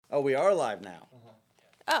Oh, we are live now.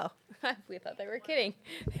 Oh, we thought they were kidding.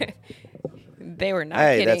 They were not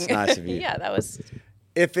Hey, kidding. that's nice of you. Yeah, that was.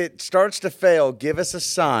 If it starts to fail, give us a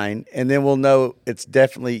sign, and then we'll know it's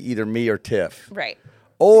definitely either me or Tiff. Right.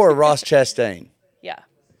 Or Ross Chastain. Yeah.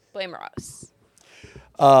 Blame Ross.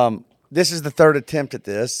 This is the third attempt at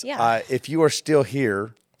this. Yeah. If you are still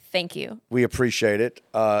here, Thank you. we appreciate it.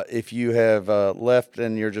 If you have left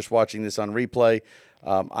and you're just watching this on replay,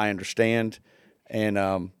 I understand,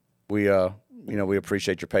 and we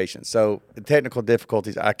appreciate your patience. So the technical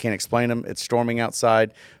difficulties, I can't explain them. It's storming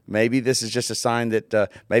outside. Maybe this is just a sign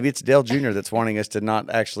that maybe it's Dale Jr. that's wanting us to not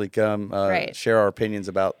actually come Right. share our opinions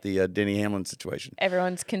about the Denny Hamlin situation.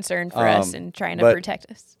 Everyone's concerned for us and trying to but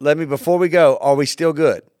protect us. Before we go, are we still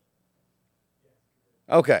good?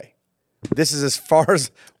 Okay. This is as far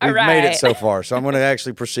as we've made it right. so far, so I'm going to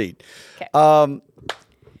actually proceed. Okay.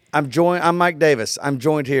 I'm Mike Davis. I'm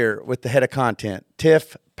joined here with the head of content,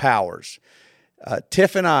 Tiff Powers.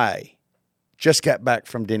 Tiff and I just got back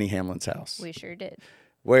from Denny Hamlin's house, We sure did.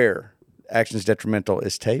 where Actions Detrimental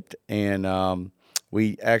is taped, and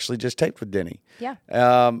we actually just taped with Denny.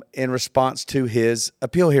 Yeah. In response to his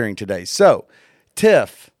appeal hearing today. So,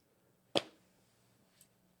 Tiff,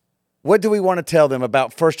 what do we want to tell them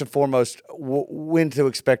about, first and foremost, when to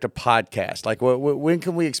expect a podcast? Like, when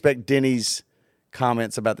can we expect Denny's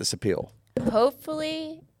comments about this appeal?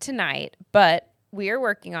 Hopefully tonight, but we are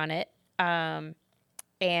working on it.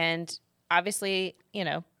 And obviously,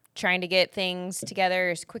 trying to get things together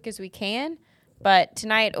as quick as we can. But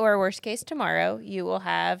tonight, or worst case tomorrow, you will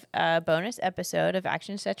have a bonus episode of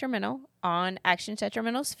Actions Detrimental on Actions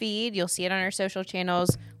Detrimental's feed. You'll see it on our social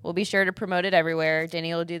channels. We'll be sure to promote it everywhere.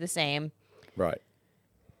 Denny will do the same. Right.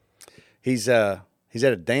 He's at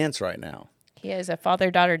a dance right now. He has a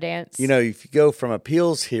father-daughter dance. If you go from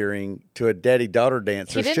appeals hearing to a daddy-daughter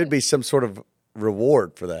dance, there should be some sort of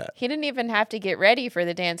reward for that. He didn't even have to get ready for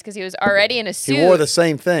the dance because he was already in a suit. He wore the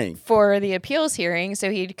same thing for the appeals hearing, so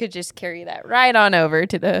he could just carry that right on over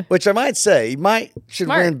to the. Which I might say, should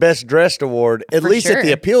Smart. win Best Dressed Award at For least at sure.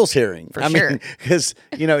 the appeals hearing. For sure. Because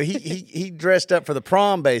he dressed up for the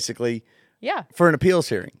prom basically. Yeah. For an appeals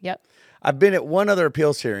hearing. Yep. I've been at one other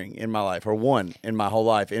appeals hearing in my life, or one in my whole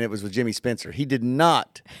life, and it was with Jimmy Spencer. He did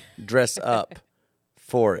not dress up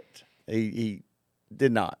for it. He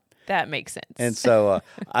did not. That makes sense. And so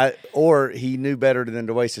or he knew better than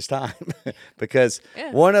to waste his time because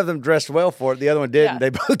one of them dressed well for it, the other one didn't. Yeah. They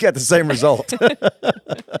both got the same result. Good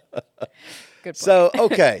point. So,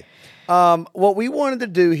 okay. What we wanted to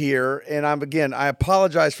do here, and I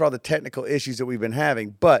apologize for all the technical issues that we've been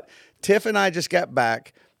having, but Tiff and I just got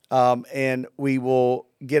back, and we will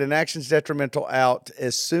get an Actions Detrimental out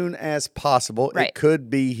as soon as possible. Right. It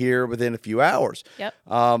could be here within a few hours. Yep.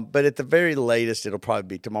 But at the very latest, it'll probably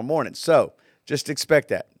be tomorrow morning. So just expect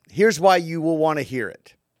that. Here's why you will want to hear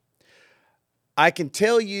it. I can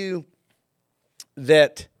tell you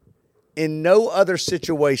that in no other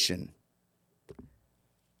situation,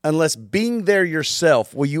 unless being there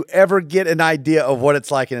yourself, will you ever get an idea of what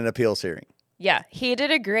it's like in an appeals hearing. Yeah, he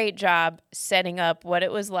did a great job setting up what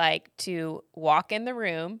it was like to walk in the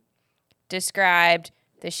room, described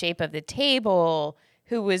the shape of the table,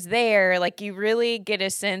 who was there. Like, you really get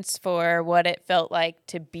a sense for what it felt like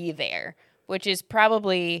to be there, which is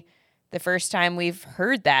probably the first time we've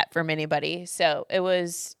heard that from anybody. So it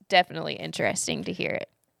was definitely interesting to hear it.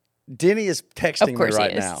 Denny is texting Of course me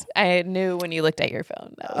right he is. now. I knew when you looked at your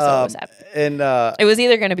phone that was what was happening. And It was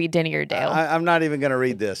either going to be Denny or Dale. I'm not even going to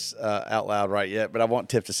read this out loud right yet, but I want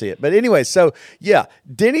Tiff to see it. But anyway, so yeah,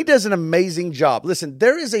 Denny does an amazing job. Listen,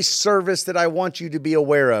 there is a service that I want you to be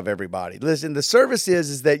aware of, everybody. Listen, the service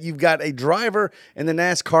is that you've got a driver in the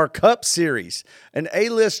NASCAR Cup Series, an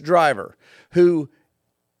A-list driver who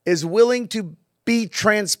is willing to be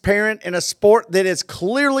transparent in a sport that is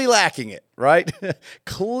clearly lacking it, right?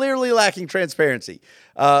 Clearly lacking transparency.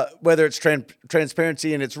 Whether it's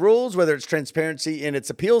transparency in its rules, whether it's transparency in its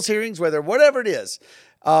appeals hearings, whatever it is.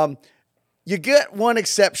 You get one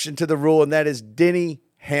exception to the rule, and that is Denny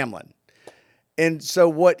Hamlin. And so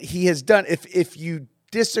what he has done, if you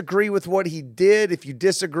disagree with what he did, if you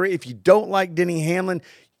don't like Denny Hamlin,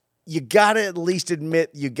 you got to at least admit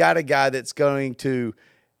you got a guy that's going to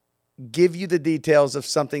give you the details of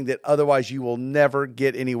something that otherwise you will never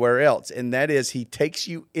get anywhere else. And that is, he takes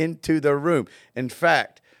you into the room. In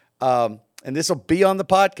fact, and this will be on the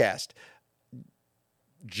podcast,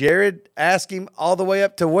 Jared asked him all the way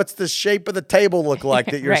up to what's the shape of the table look like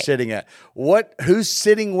that you're Right. sitting at? Who's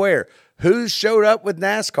sitting where? Who showed up with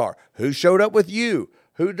NASCAR? Who showed up with you?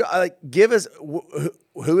 Give us,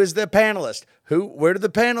 who is the panelist? Where do the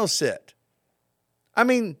panels sit? I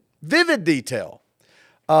mean, vivid detail.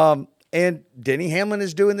 And Denny Hamlin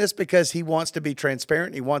is doing this because he wants to be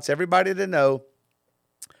transparent. He wants everybody to know,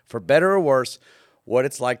 for better or worse, what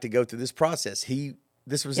it's like to go through this process.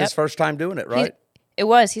 This was his first time doing it, right? It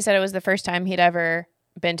was. He said it was the first time he'd ever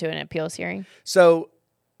been to an appeals hearing. So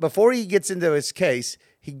before he gets into his case,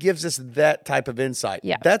 he gives us that type of insight.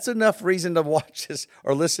 Yeah. That's enough reason to watch this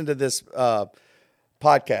or listen to this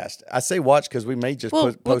podcast. I say watch because we may just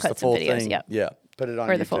post the full videos, thing. Yeah, put it on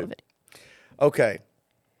or YouTube. the full video. Okay.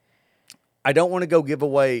 I don't want to go give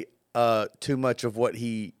away too much of what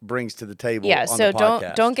he brings to the table. Yeah, on so the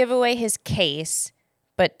podcast. don't give away his case,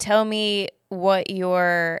 but tell me what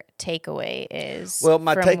your takeaway is from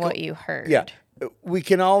what you heard. Yeah, we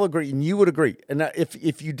can all agree, and you would agree. And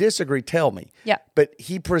if you disagree, tell me. Yeah. But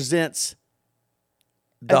he presents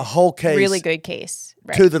the whole case, really good case,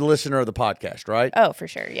 right, to the listener of the podcast, right? Oh, for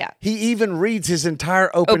sure, yeah. He even reads his entire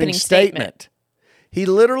opening statement. He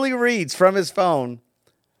literally reads from his phone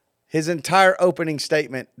his entire opening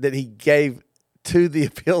statement that he gave to the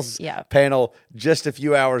appeals panel just a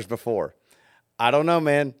few hours before. I don't know,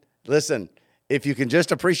 man. Listen, if you can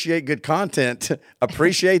just appreciate good content,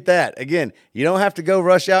 appreciate that. Again, you don't have to go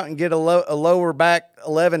rush out and get a lower back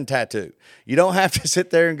 11 tattoo. You don't have to sit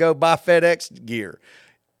there and go buy FedEx gear.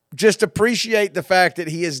 Just appreciate the fact that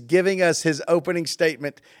he is giving us his opening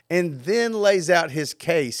statement and then lays out his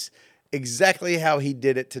case exactly how he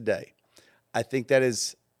did it today. I think that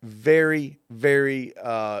is very, very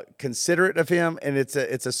considerate of him, and it's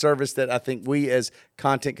a service that I think we as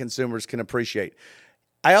content consumers can appreciate.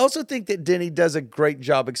 I also think that Denny does a great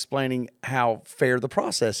job explaining how fair the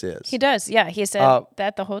process is. He does, yeah. He said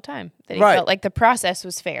that the whole time, that he felt like the process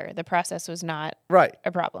was fair. The process was not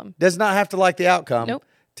a problem. Does not have to like the outcome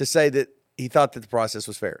to say that he thought that the process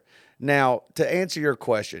was fair. Now, to answer your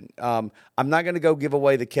question, I'm not going to go give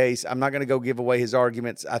away the case. I'm not going to go give away his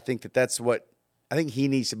arguments. I think I think he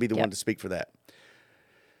needs to be the one to speak for that.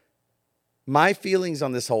 My feelings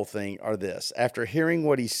on this whole thing are this. After hearing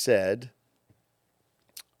what he said,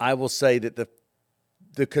 I will say that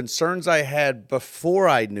the concerns I had before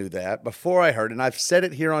I knew that, before I heard, and I've said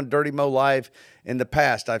it here on Dirty Mo Live in the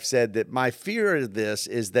past, I've said that my fear of this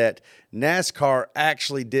is that NASCAR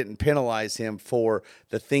actually didn't penalize him for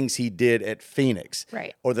the things he did at Phoenix,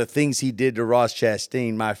 right, or the things he did to Ross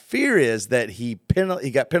Chastain. My fear is that he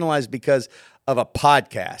got penalized because of a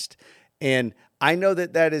podcast. And I know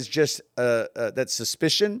that is just that's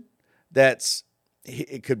suspicion.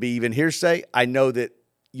 It could be even hearsay. I know that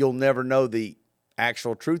you'll never know the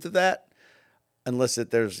actual truth of that unless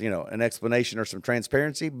there's an explanation or some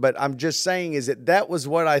transparency. But I'm just saying is that was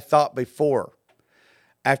what I thought before.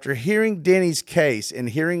 After hearing Denny's case and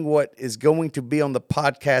hearing what is going to be on the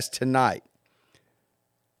podcast tonight,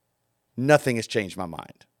 nothing has changed my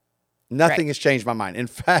mind. Nothing has changed my mind. In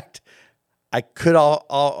fact, I could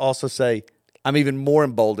also say I'm even more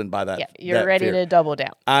emboldened by that. Yeah, you're ready to double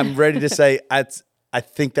down. I'm ready to say I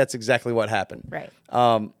think that's exactly what happened. Right.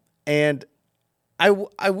 And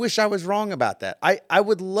I wish I was wrong about that. I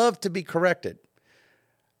would love to be corrected.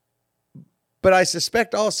 But I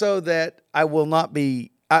suspect also that I will not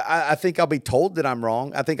be. I think I'll be told that I'm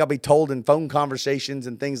wrong. I think I'll be told in phone conversations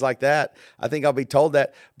and things like that. I think I'll be told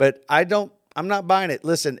that. But I'm not buying it.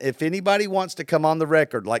 Listen, if anybody wants to come on the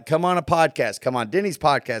record, like come on a podcast, come on Denny's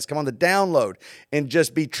podcast, come on the download, and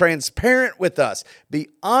just be transparent with us, be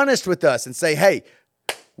honest with us and say, hey,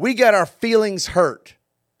 we got our feelings hurt.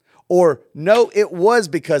 Or no, it was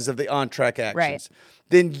because of the on-track actions. Right.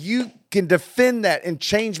 Then you can defend that and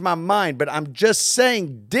change my mind. But I'm just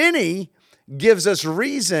saying Denny gives us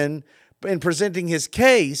reason in presenting his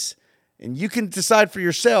case. And you can decide for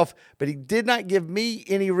yourself, but he did not give me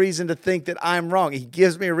any reason to think that I'm wrong. He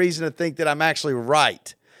gives me a reason to think that I'm actually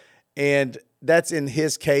right. And that's in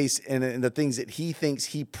his case and in the things that he thinks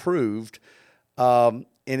he proved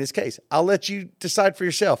in his case. I'll let you decide for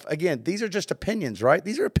yourself. Again, these are just opinions, right?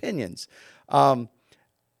 These are opinions.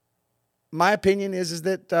 My opinion is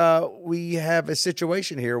that we have a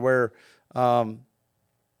situation here where, I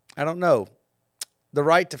don't know, the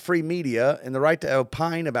right to free media and the right to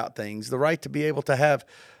opine about things, the right to be able to have,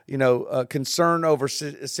 concern over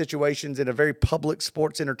situations in a very public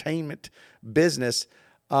sports entertainment business.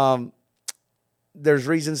 There's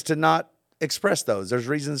reasons to not express those. There's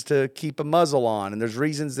reasons to keep a muzzle on, and there's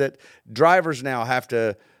reasons that drivers now have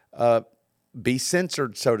to be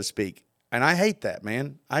censored, so to speak. And I hate that,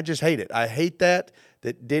 man. I just hate it. I hate that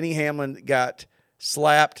Denny Hamlin got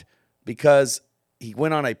slapped because he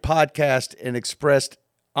went on a podcast and expressed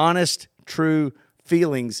honest, true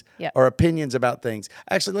feelings or opinions about things.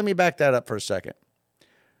 Actually, let me back that up for a second.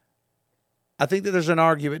 I think that there's an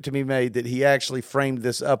argument to be made that he actually framed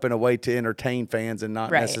this up in a way to entertain fans and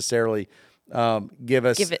not necessarily give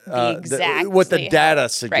us what the data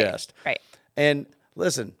suggests. Right. And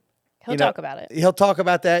listen, he'll talk about it. He'll talk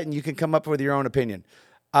about that, and you can come up with your own opinion.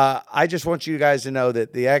 I just want you guys to know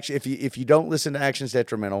that the action, if you don't listen to Actions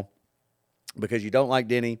Detrimental because you don't like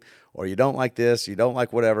Denny or you don't like this, you don't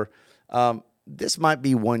like whatever, this might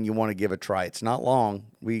be one you want to give a try. It's not long.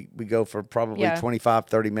 We go for probably 25,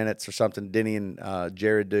 30 minutes or something. Denny and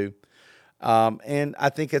Jared do. And I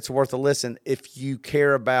think it's worth a listen if you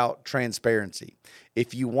care about transparency.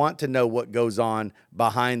 If you want to know what goes on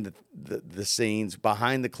behind the scenes,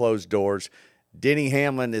 behind the closed doors, Denny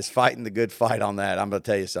Hamlin is fighting the good fight on that. I'm going to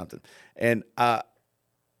tell you something. And I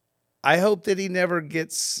hope that he never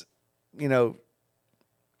gets,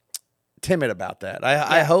 timid about that.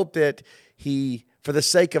 I hope that he, for the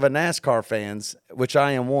sake of a NASCAR fans, which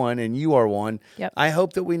I am one and you are one, I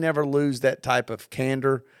hope that we never lose that type of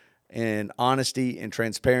candor and honesty and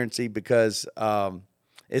transparency, because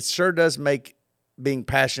it sure does make being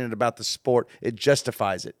passionate about the sport, it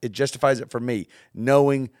justifies it. It justifies it for me,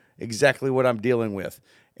 knowing exactly what I'm dealing with.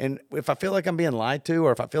 And if I feel like I'm being lied to,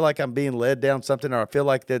 or if I feel like I'm being led down something, or I feel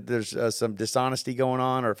like that there's some dishonesty going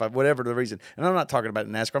on, or whatever the reason, and I'm not talking about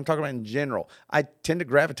NASCAR, I'm talking about in general, I tend to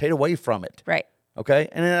gravitate away from it. Right. Okay?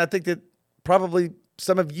 And I think that probably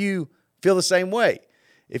some of you feel the same way.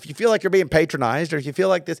 If you feel like you're being patronized, or if you feel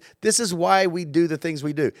like this is why we do the things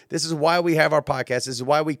we do. This is why we have our podcast. This is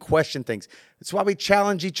why we question things. It's why we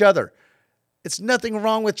challenge each other. It's nothing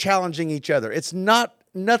wrong with challenging each other. It's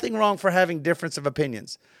nothing wrong for having difference of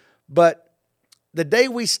opinions. But the day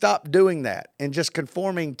we stop doing that and just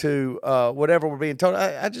conforming to whatever we're being told,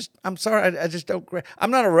 I'm sorry, I just don't.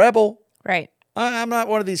 I'm not a rebel. Right. I'm not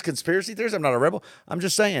one of these conspiracy theorists. I'm not a rebel. I'm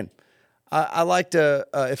just saying. I like to,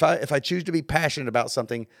 if I choose to be passionate about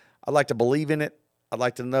something, I like to believe in it. I'd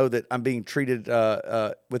like to know that I'm being treated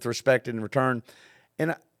with respect in return.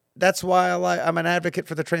 And that's why I'm an advocate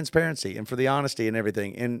for the transparency and for the honesty and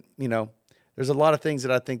everything. And, there's a lot of things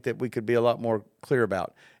that I think that we could be a lot more clear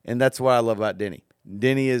about. And that's what I love about Denny.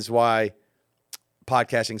 Denny is why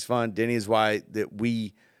podcasting's fun. Denny is why that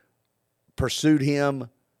we pursued him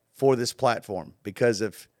for this platform, because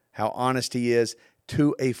of how honest he is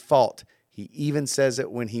to a fault. He even says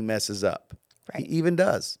it when he messes up. Right. He even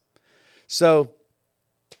does. So,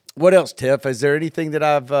 what else, Tiff? Is there anything that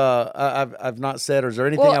I've not said, or is there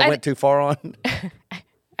anything I went too far on?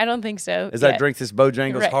 I don't think so. As I drink this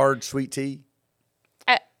Bojangles hard sweet tea,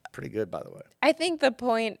 pretty good, by the way. I think the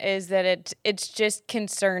point is that it's just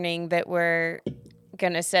concerning that we're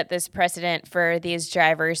going to set this precedent for these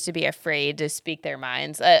drivers to be afraid to speak their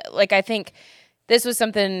minds. I think this was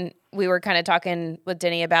something we were kind of talking with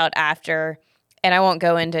Denny about after, and I won't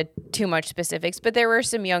go into too much specifics, but there were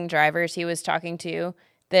some young drivers he was talking to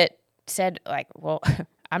that said, well,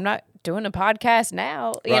 I'm not doing a podcast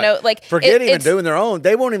now. Right. Forget even doing their own.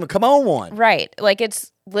 They won't even come on one. Right.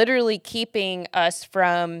 It's literally keeping us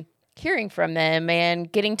from hearing from them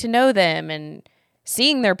and getting to know them and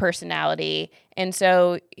seeing their personality. And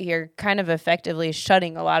so you're kind of effectively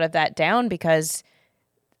shutting a lot of that down, because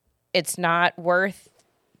it's not worth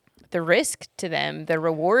the risk to them. The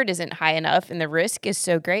reward isn't high enough, and the risk is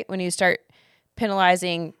so great when you start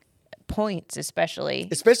penalizing points, especially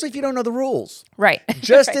if you don't know the rules. Right.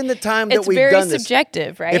 Just right. in the time that we've done this. It's very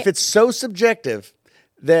subjective, right? If it's so subjective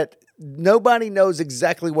that nobody knows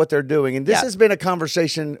exactly what they're doing, and this has been a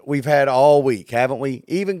conversation we've had all week, haven't we?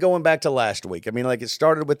 Even going back to last week. I mean, it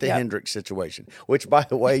started with the Hendricks situation, which, by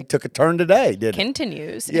the way, took a turn today, didn't it?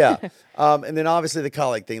 Continues. Yeah. And then obviously the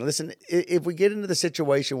colleague thing. Listen, if we get into the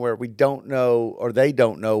situation where we don't know, or they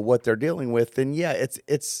don't know what they're dealing with, then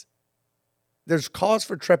there's cause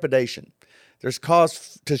for trepidation. There's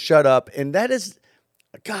cause to shut up. And that is,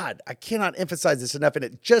 God, I cannot emphasize this enough.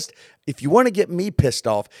 And if you want to get me pissed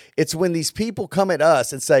off, it's when these people come at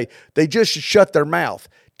us and say they just shut their mouth.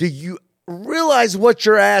 Do you realize what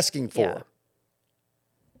you're asking for? Yeah.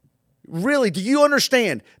 Really, do you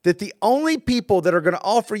understand that the only people that are going to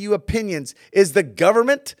offer you opinions is the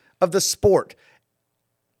government of the sport?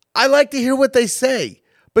 I like to hear what they say,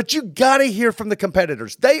 but you got to hear from the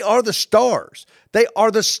competitors. They are the stars. They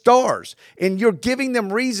are the stars. And you're giving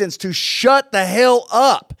them reasons to shut the hell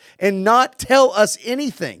up and not tell us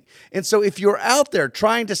anything. And so if you're out there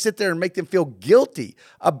trying to sit there and make them feel guilty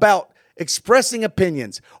about expressing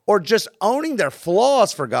opinions or just owning their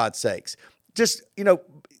flaws, for God's sakes, just,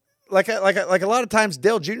 like a lot of times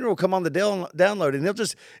Dale Jr. will come on the download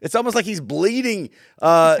and it's almost like he's bleeding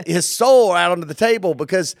his soul out onto the table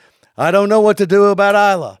because I don't know what to do about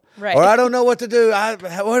Isla. Right. Or I don't know what to do.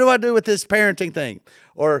 What do I do with this parenting thing?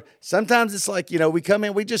 Or sometimes it's like, we come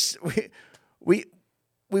in, we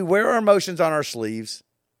wear our emotions on our sleeves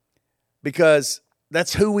because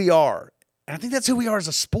that's who we are. And I think that's who we are as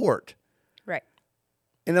a sport. Right.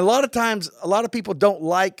 And a lot of times, a lot of people don't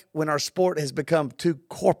like when our sport has become too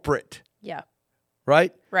corporate. Yeah.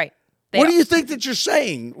 Right? Right. What do you think that you're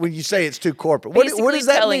saying when you say it's too corporate? What does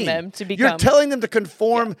that telling mean? Them to become, you're telling them to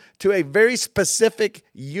conform to a very specific,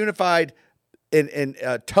 unified in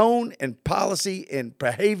tone and policy and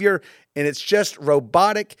behavior, and it's just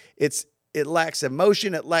robotic. It lacks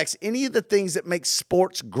emotion. It lacks any of the things that make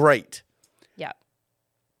sports great. Yeah.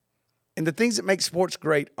 And the things that make sports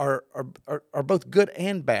great are both good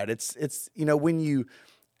and bad. It's when you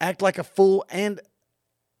act like a fool and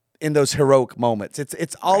in those heroic moments.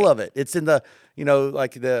 It's all of it. It's in the,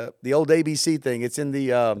 like the old ABC thing. It's in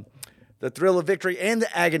the thrill of victory and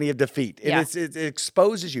the agony of defeat. And it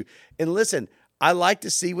exposes you. And listen, I like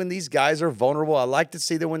to see when these guys are vulnerable. I like to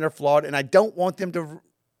see them when they're flawed, and I don't want them to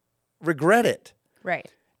regret it. Right.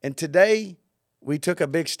 And today we took a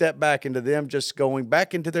big step back into them just going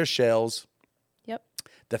back into their shells. Yep.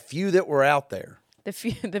 The few that were out there. The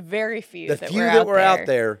very few that were out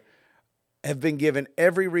there have been given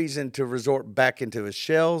every reason to resort back into his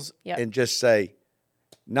shells and just say,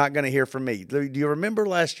 not going to hear from me. Do you remember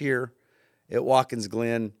last year at Watkins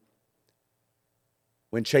Glen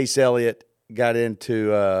when Chase Elliott got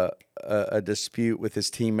into a dispute with his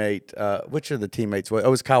teammate? Which of the teammates? Oh, it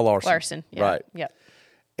was Kyle Larson. Yeah. Right. Yep.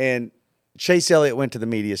 And Chase Elliott went to the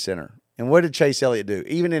media center. And what did Chase Elliott do?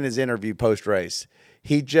 Even in his interview post-race,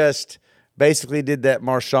 he just basically did that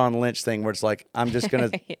Marshawn Lynch thing where it's like, I'm just going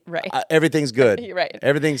to right. Everything's good. Right.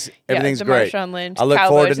 Everything's the great. Marshawn Lynch, I look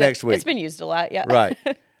forward to next week. It's been used a lot, yeah. Right.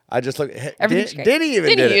 I just look. Everything's great. Denny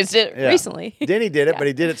even did it. used it recently. Denny did it, but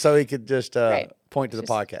he did it so he could just point to the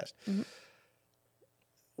podcast. Mm-hmm.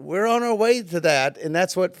 We're on our way to that, and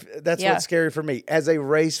that's what's scary for me as a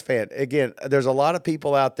race fan. Again, there's a lot of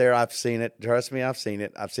people out there. I've seen it. Trust me, I've seen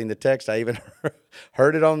it. I've seen the text. I even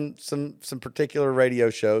heard it on some particular radio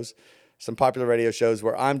shows, some popular radio shows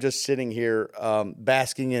where I'm just sitting here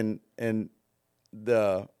basking in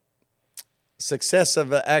the success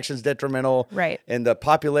of Actions Detrimental, right, and the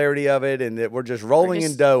popularity of it, and that we're just rolling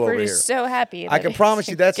in dough over here. We're just so happy. I can promise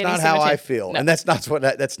you that's not how I feel, no. and that's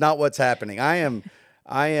not what's happening.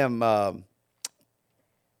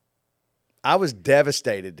 I was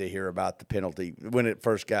devastated to hear about the penalty when it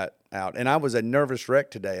first got out, and I was a nervous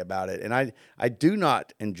wreck today about it. And I do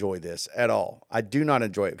not enjoy this at all. I do not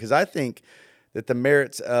enjoy it because I think that the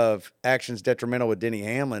merits of Actions Detrimental with Denny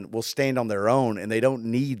Hamlin will stand on their own, and they don't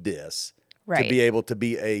need this to be able to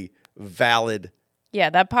be a valid. Yeah,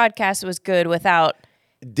 that podcast was good without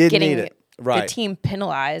getting need it. Right. The team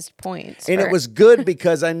penalized points. And it was good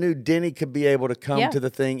because I knew Denny could be able to come to the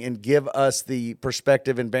thing and give us the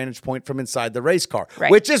perspective and vantage point from inside the race car,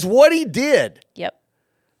 which is what he did. Yep.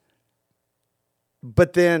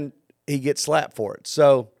 But then he gets slapped for it.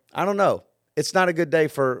 So I don't know. It's not a good day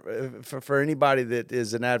for anybody that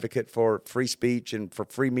is an advocate for free speech and for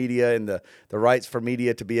free media and the rights for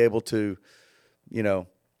media to be able to,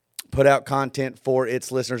 put out content for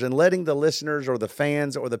its listeners and letting the listeners or the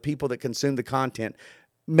fans or the people that consume the content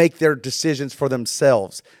make their decisions for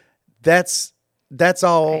themselves. That's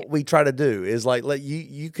all we try to do is like let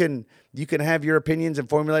you can have your opinions and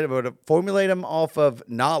formulate them, but formulate them off of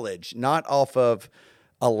knowledge, not off of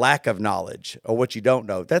a lack of knowledge or what you don't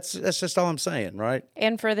know. That's just all I'm saying, right?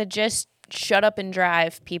 And for the just shut up and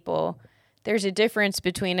drive people, there's a difference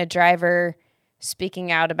between a driver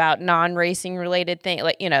speaking out about non-racing related things,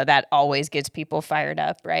 that always gets people fired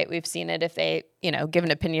up, right? We've seen it if they, give an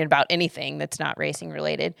opinion about anything that's not racing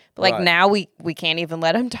related. But now we can't even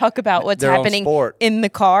let them talk about what's happening in the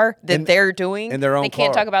car that they're doing. In their own car. They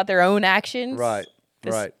can't talk about their own actions. Right,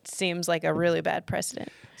 This seems like a really bad precedent.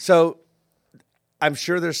 So I'm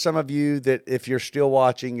sure there's some of you that if you're still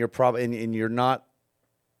watching, you're probably, and you're not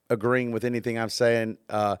agreeing with anything I'm saying,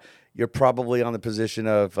 you're probably on the position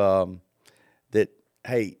of, that,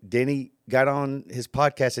 hey, Denny got on his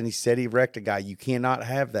podcast and he said he wrecked a guy. You cannot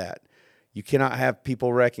have that. You cannot have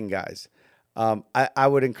people wrecking guys. I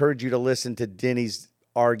would encourage you to listen to Denny's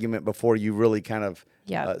argument before you really kind of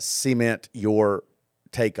cement your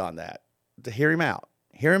take on that. To hear him out.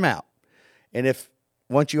 Hear him out. And if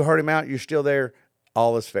once you heard him out, you're still there,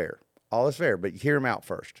 all is fair. All is fair, but hear him out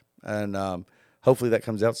first. And hopefully that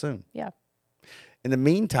comes out soon. Yeah. In the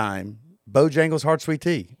meantime, Bojangles Hard Sweet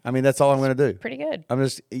Tea. I mean, that's all I'm going to do. Pretty good.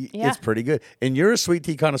 It's pretty good. And you're a sweet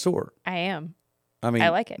tea connoisseur. I am. I mean, I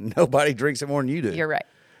like it. Nobody drinks it more than you do. You're right.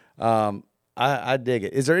 I dig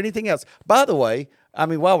it. Is there anything else? By the way, I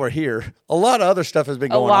mean, while we're here, a lot of other stuff has been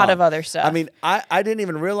going on. A lot of other stuff. I mean, I didn't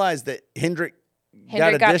even realize that Hendrick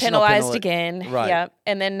got penalized penalty. again. Right. Yep.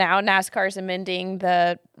 And then now NASCAR's amending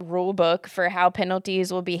the rule book for how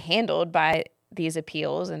penalties will be handled by these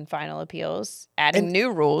appeals and final appeals, adding new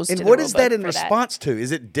rules. And to what the is rule that book in for response to?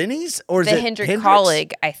 Is it Denny's or is the it Hendrick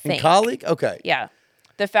colleague? I think colleague. Okay. Yeah,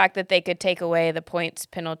 the fact that they could take away the points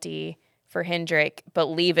penalty for Hendrick, but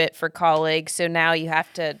leave it for colleague. So now you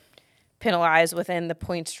have to penalize within the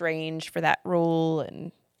points range for that rule,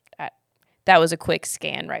 and that was a quick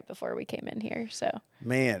scan right before we came in here. So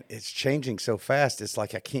man, it's changing so fast. It's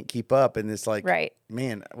like I can't keep up, and it's like, right,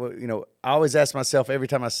 man. Well, you know, I always ask myself every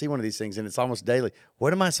time I see one of these things, and it's almost daily.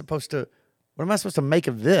 What am I supposed to make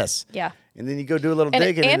of this? Yeah. And then you go do a little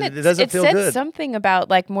digging, and it doesn't feel good. It good. said something about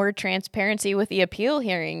like more transparency with the appeal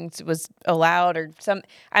hearings was allowed, or some.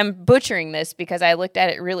 I'm butchering this because I looked at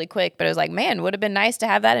it really quick, but it was like, man, would have been nice to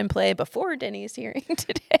have that in play before Denny's hearing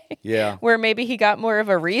today. Yeah. Where maybe he got more of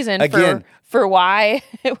a reason Again, for why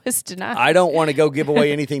it was denied. I don't want to go give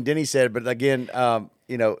away anything Denny said, but again,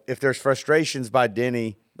 you know, if there's frustrations by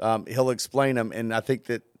Denny, he'll explain them, and I think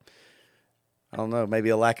that I don't know, maybe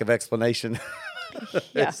a lack of explanation.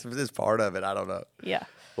 Yeah. It's part of it. I don't know. Yeah.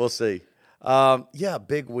 We'll see. Yeah,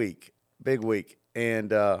 big week.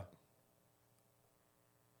 And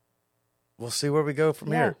we'll see where we go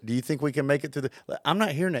from here. Do you think we can make it through I'm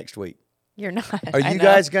not here next week. You're not. Are you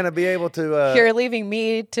guys going to be able to? You're leaving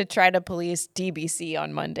me to try to police DBC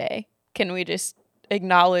on Monday. Can we just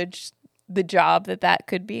acknowledge the job that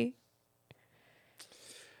could be?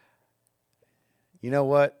 You know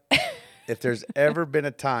what? If there's ever been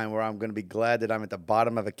a time where I'm going to be glad that I'm at the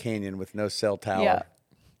bottom of a canyon with no cell tower,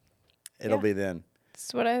 it'll be then.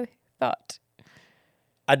 That's what I thought.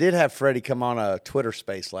 I did have Freddie come on a Twitter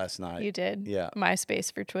space last night. You did? Yeah.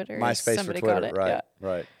 MySpace for Twitter. MySpace Somebody for Twitter, got it. right, Yeah.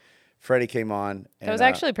 right. Freddie came on. And, that was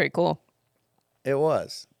actually pretty cool. It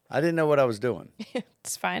was. I didn't know what I was doing.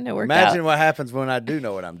 It's fine. It worked out. Imagine what happens when I do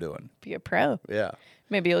know what I'm doing. Be a pro. Yeah.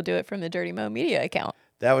 Maybe you'll do it from the Dirty Mo Media account.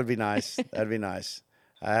 That would be nice. That'd be nice.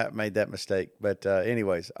 I made that mistake. But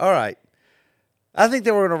anyways, all right. I think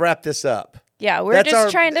that we're going to wrap this up. Yeah, we're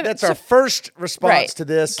trying to... That's our first response to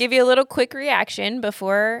this. Give you a little quick reaction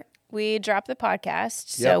before we drop the podcast.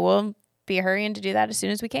 So we'll be hurrying to do that as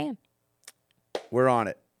soon as we can. We're on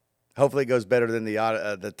it. Hopefully it goes better than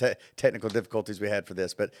the technical difficulties we had for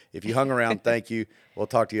this. But if you hung around, thank you. We'll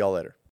talk to you all later.